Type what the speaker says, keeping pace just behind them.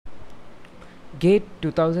GATE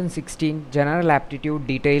 2016 General Aptitude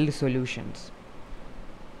Detailed Solutions.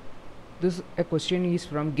 This a question is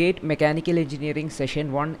from GATE Mechanical Engineering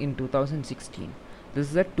Session 1 in 2016. This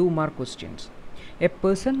is a 2-mark questions. A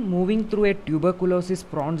person moving through a tuberculosis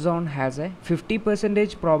prone zone has a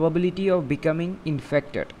 50% probability of becoming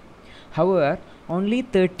infected. However, only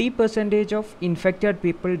 30% of infected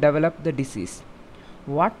people develop the disease.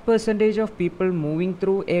 What percentage of people moving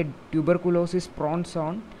through a tuberculosis prone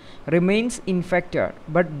zone remains infected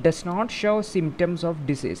but does not show symptoms of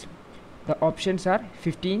disease? The options are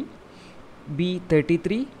 15, B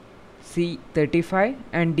 33, C 35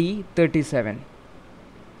 and D 37.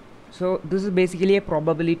 So this is basically a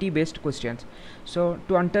probability based questions. So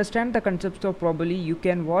to understand the concepts of probability, you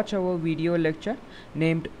can watch our video lecture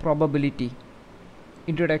named Probability,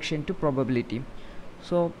 Introduction to Probability.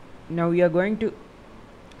 So now we are going to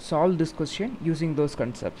solve this question using those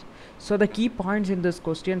concepts. So the key points in this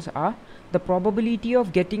questions are: the probability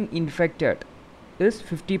of getting infected is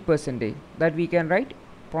 50%, that we can write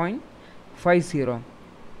 0.50.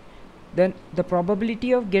 Then the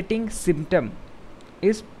probability of getting symptom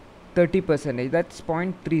is 30%, that's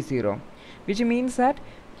 0.30, which means that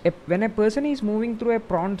when a person is moving through a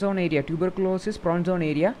prone zone area, tuberculosis prone zone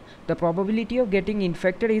area, the probability of getting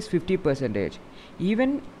infected is 50%.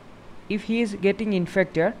 Even if he is getting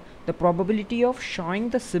infected, the probability of showing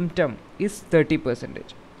the symptom is 30%.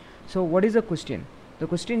 So what is the question? The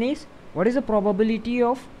question is, what is the probability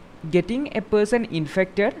of getting a person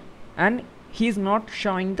infected and he is not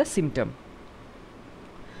showing the symptom?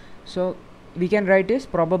 So we can write as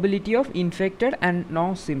probability of infected and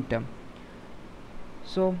no symptom.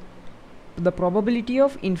 So the probability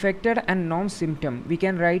of infected and non-symptom, we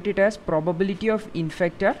can write it as probability of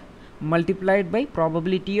infected multiplied by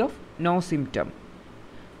probability of no symptom.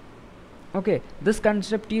 Okay, this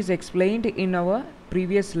concept is explained in our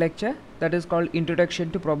previous lecture, that is called Introduction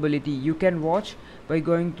to Probability. You can watch by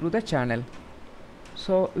going through the channel.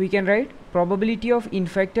 So we can write probability of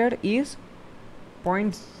infected is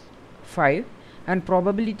 0.5 and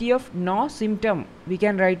probability of no symptom, we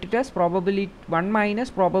can write it as probability 1 minus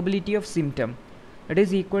probability of symptom, that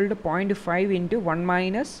is equal to 0.5 into 1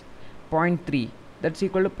 minus 0.3, that's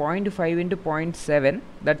equal to 0.5 into 0.7,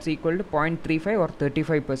 that's equal to 0.35 or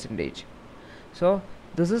 35%. So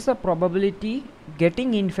this is the probability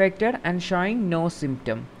getting infected and showing no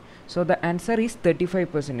symptom. So the answer is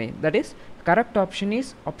 35%, that is correct option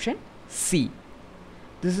is option C.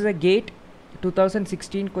 This is a GATE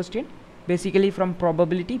 2016 question, basically from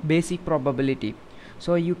probability, basic probability.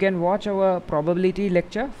 So you can watch our probability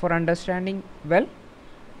lecture for understanding well.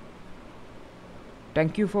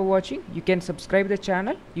 Thank you for watching. You can subscribe the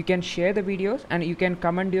channel, you can share the videos, and you can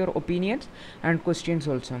comment your opinions and questions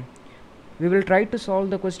also. We will try to solve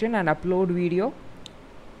the question and upload video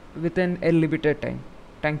within a limited time.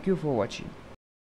 Thank you for watching.